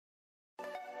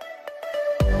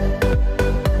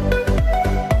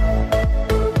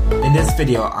In this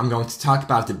video, I'm going to talk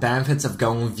about the benefits of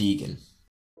going vegan.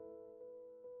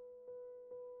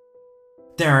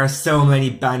 There are so many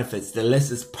benefits, the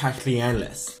list is practically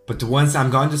endless. But the ones I'm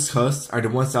going to discuss are the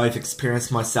ones that I've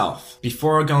experienced myself.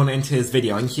 Before going into this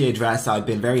video, I need to address that I've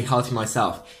been very healthy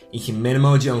myself, eating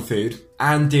minimal junk food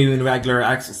and doing regular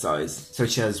exercise,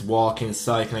 such as walking,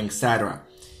 cycling, etc.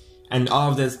 And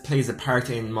all of this plays a part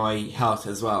in my health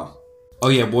as well. Oh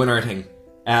yeah, one other thing.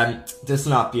 This is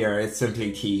not beer, it's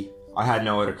simply tea. I had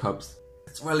no other cups.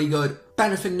 It's really good.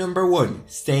 Benefit number 1,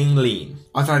 staying lean.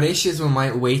 I've had issues with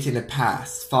my weight in the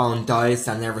past, following diets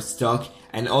that never stuck,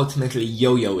 and ultimately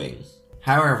yo-yoing.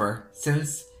 However,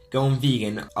 since going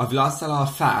vegan, I've lost a lot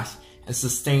of fat and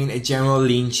sustained a general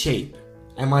lean shape.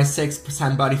 Am I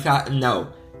 6% body fat?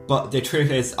 No. But the truth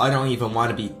is, I don't even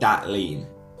want to be that lean.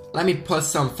 Let me put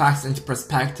some facts into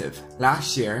perspective.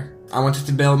 Last year, I wanted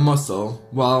to build muscle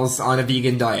while I was on a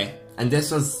vegan diet. And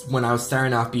this was when I was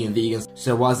starting off being vegan,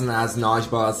 so it wasn't as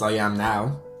knowledgeable as I am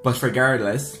now. But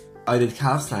regardless, I did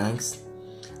calisthenics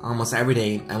almost every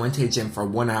day. I went to the gym for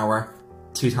 1 hour,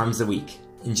 2 times a week.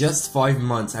 In just 5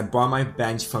 months, I brought my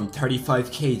bench from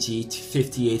 35 kg to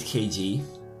 58 kg,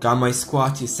 got my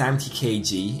squat to 70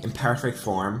 kg in perfect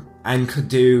form, and could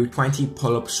do 20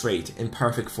 pull-ups straight in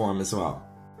perfect form as well.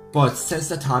 But since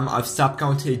that time, I've stopped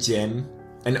going to the gym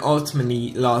and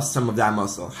ultimately lost some of that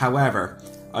muscle. However,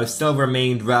 I've still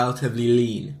remained relatively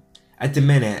lean. At the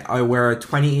minute, I wear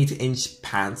 28-inch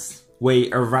pants, weigh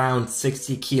around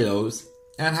 60 kilos,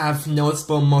 and have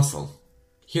noticeable muscle.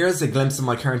 Here's a glimpse of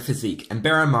my current physique, and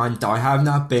bear in mind that I have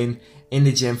not been in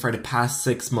the gym for the past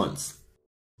 6 months.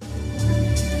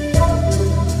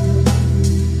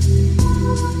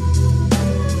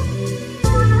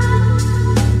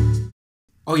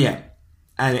 Oh yeah,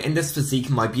 and in this physique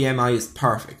my BMI is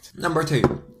perfect. Number 2,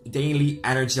 daily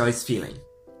energized feeling.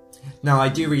 Now I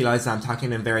do realise I'm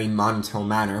talking in a very monotone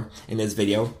manner in this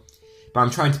video, but I'm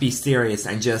trying to be serious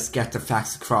and just get the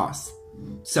facts across.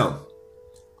 So,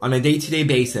 on a day-to-day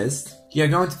basis, you're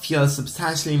going to feel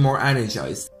substantially more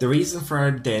energized. The reason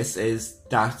for this is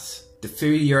that the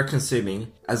food you're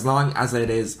consuming, as long as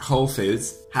it is whole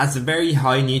foods, has a very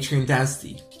high nutrient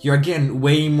density. You're getting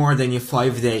way more than your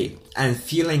 5 a day and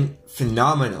feeling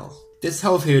phenomenal. This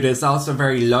whole food is also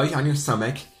very light on your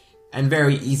stomach and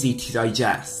very easy to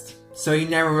digest. So you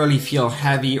never really feel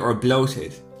heavy or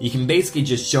bloated. You can basically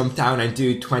just jump down and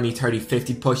do 20, 30,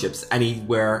 50 push-ups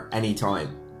anywhere,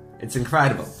 anytime. It's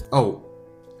incredible. Oh,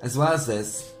 as well as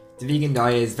this, the vegan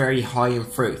diet is very high in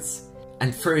fruits,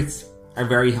 and fruits are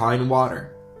very high in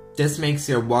water. This makes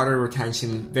your water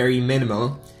retention very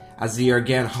minimal as you are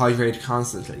getting hydrated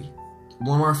constantly.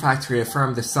 One more factor to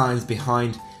affirm the science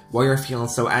behind why you're feeling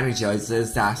so energized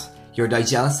is that your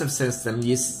digestive system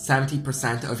uses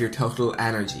 70% of your total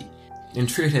energy. And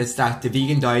the truth is that the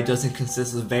vegan diet doesn't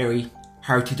consist of very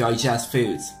hard to digest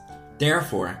foods.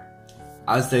 Therefore,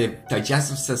 as the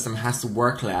digestive system has to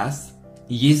work less,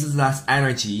 it uses less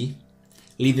energy,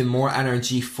 leaving more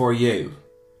energy for you.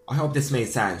 I hope this made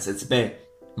sense, it's a bit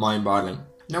mind-boggling.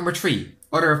 Number 3,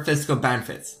 other physical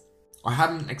benefits. I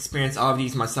haven't experienced all of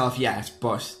these myself yet,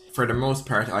 but for the most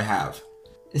part I have.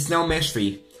 It's no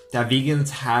mystery that vegans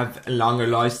have a longer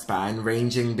lifespan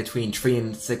ranging between 3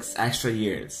 and 6 extra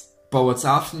years. But what's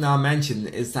often not mentioned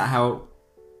is that how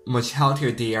much healthier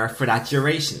they are for that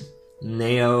duration.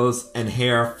 Nails and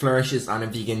hair flourishes on a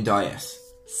vegan diet.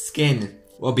 Skin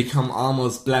will become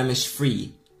almost blemish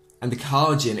free, and the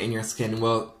collagen in your skin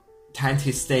will tend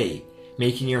to stay,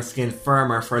 making your skin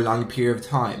firmer for a long period of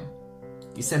time.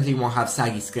 You simply won't have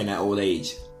saggy skin at old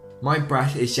age. My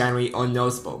breath is generally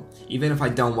unnoticeable, even if I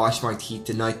don't wash my teeth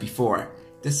the night before.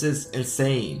 This is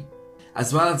insane.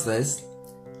 As well as this,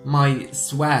 my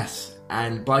sweat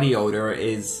and body odor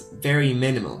is very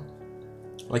minimal.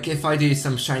 Like if I do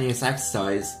some strenuous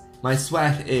exercise, my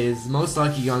sweat is most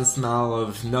likely going to smell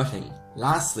of nothing.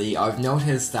 Lastly, I've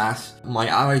noticed that my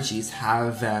allergies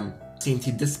have seemed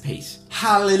to dissipate.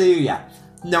 Hallelujah!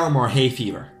 No more hay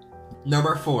fever.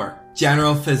 Number 4,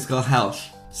 general physical health.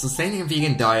 Sustaining a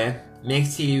vegan diet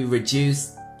makes you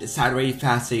reduce the saturated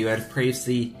fats that you had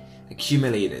previously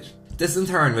accumulated. This in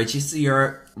turn reduces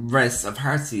your risk of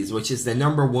heart disease, which is the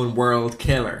 #1 world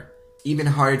killer, even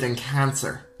higher than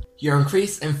cancer. Your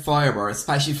increase in fibre,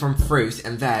 especially from fruit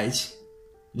and veg,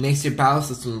 makes your bowel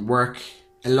system work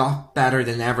a lot better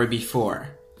than ever before.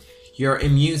 Your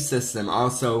immune system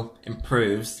also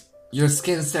improves. Your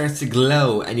skin starts to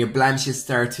glow and your blemishes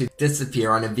start to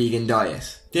disappear on a vegan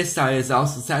diet. This diet is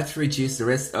also said to reduce the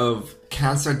risk of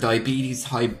cancer, diabetes,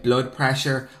 high blood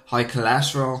pressure, high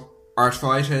cholesterol,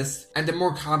 arthritis, and the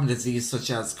more common diseases such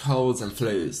as colds and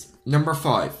flus. Number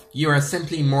 5. You are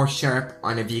simply more sharp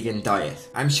on a vegan diet.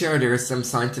 I'm sure there's some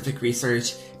scientific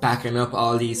research backing up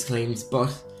all these claims,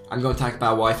 but I'm going to talk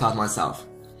about what I thought myself.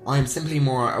 I am simply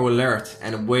more alert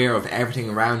and aware of everything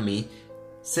around me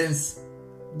since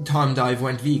the time that I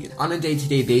went vegan. On a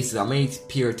day-to-day basis, I may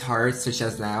appear tired, such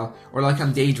as now, or like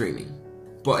I'm daydreaming.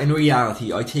 But in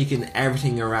reality, I take in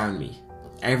everything around me,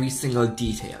 every single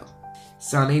detail.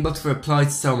 So I'm able to reply to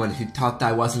someone who thought that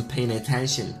I wasn't paying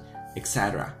attention,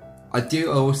 etc. I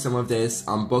do owe some of this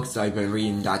on books that I've been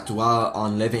reading that dwell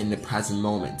on living in the present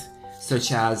moment,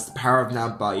 such as The Power of Now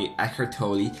by Eckhart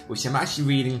Tolle, which I'm actually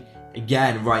reading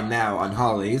again right now on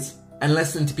holidays, and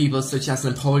listening to people such as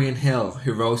Napoleon Hill,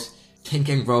 who wrote Think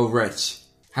and Grow Rich.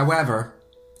 However,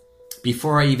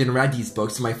 before I even read these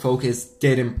books, my focus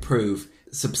did improve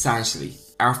substantially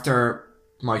after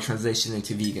my transition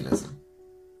into veganism.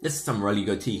 This is some really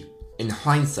good tea. In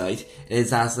hindsight, it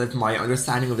is as if my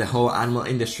understanding of the whole animal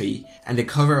industry and the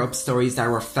cover-up stories that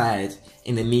were fed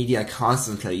in the media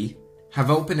constantly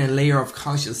have opened a layer of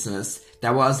consciousness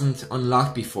that wasn't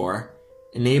unlocked before,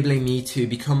 enabling me to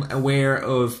become aware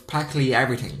of practically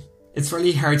everything. It's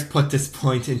really hard to put this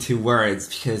point into words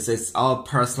because it's all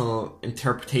personal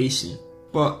interpretation.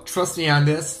 But trust me on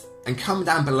this, and comment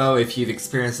down below if you've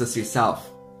experienced this yourself.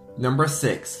 Number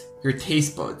 6. Your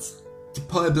taste buds. To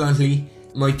put it bluntly,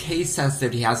 my taste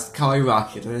sensitivity has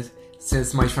skyrocketed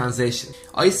since my transition.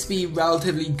 I used to be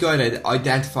relatively good at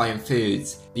identifying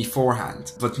foods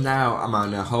beforehand, but now I'm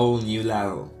on a whole new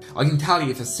level. I can tell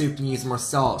you if a soup needs more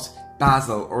salt,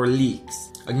 basil or leeks.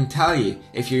 I can tell you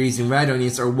if you're using red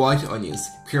onions or white onions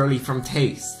purely from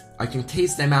taste. I can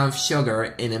taste the amount of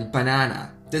sugar in a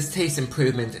banana. This taste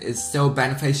improvement is so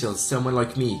beneficial to someone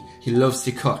like me who loves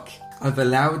to cook. I've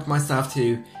allowed myself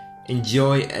to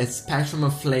enjoy a spectrum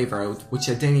of flavour which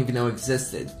I didn't even know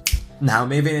existed. Now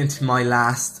moving into my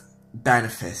last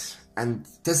benefit, and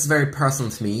this is very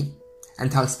personal to me and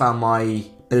talks about my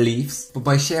beliefs, but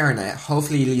by sharing it,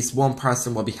 hopefully at least one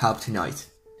person will be helped tonight.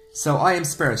 So I am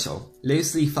spiritual,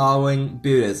 loosely following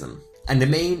Buddhism, and the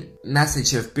main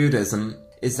message of Buddhism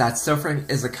is that suffering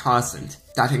is a constant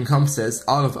that encompasses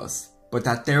all of us, but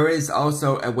that there is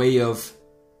also a way of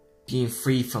being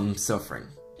free from suffering.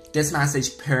 This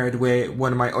message paired with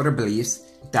one of my other beliefs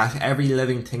that every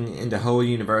living thing in the whole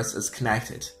universe is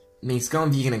connected makes going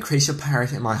vegan a crucial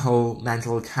part in my whole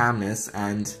mental calmness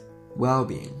and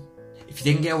well-being. If you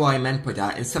didn't get what I meant by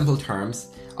that, in simple terms,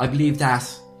 I believe that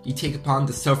you take upon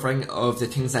the suffering of the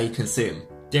things that you consume.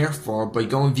 Therefore, by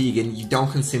going vegan, you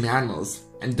don't consume animals,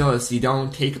 and thus you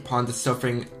don't take upon the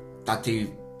suffering that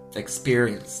they've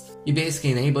experienced. You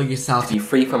basically enable yourself to be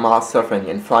free from all suffering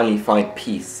and finally find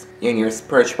peace. And your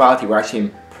spirituality will actually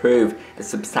improve a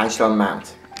substantial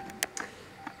amount.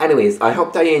 Anyways, I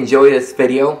hope that you enjoyed this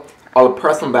video, all the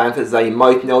personal benefits that you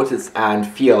might notice and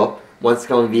feel once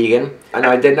going vegan. And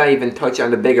I did not even touch on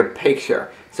the bigger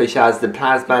picture, such as the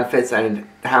planet's benefits and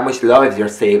how much lives you're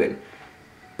saving.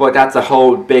 But that's a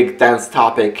whole big dense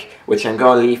topic which I'm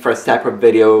going to leave for a separate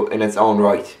video in its own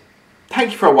right.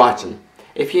 Thank you for watching.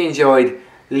 If you enjoyed,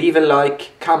 leave a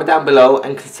like, comment down below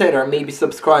and consider maybe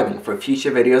subscribing for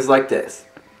future videos like this.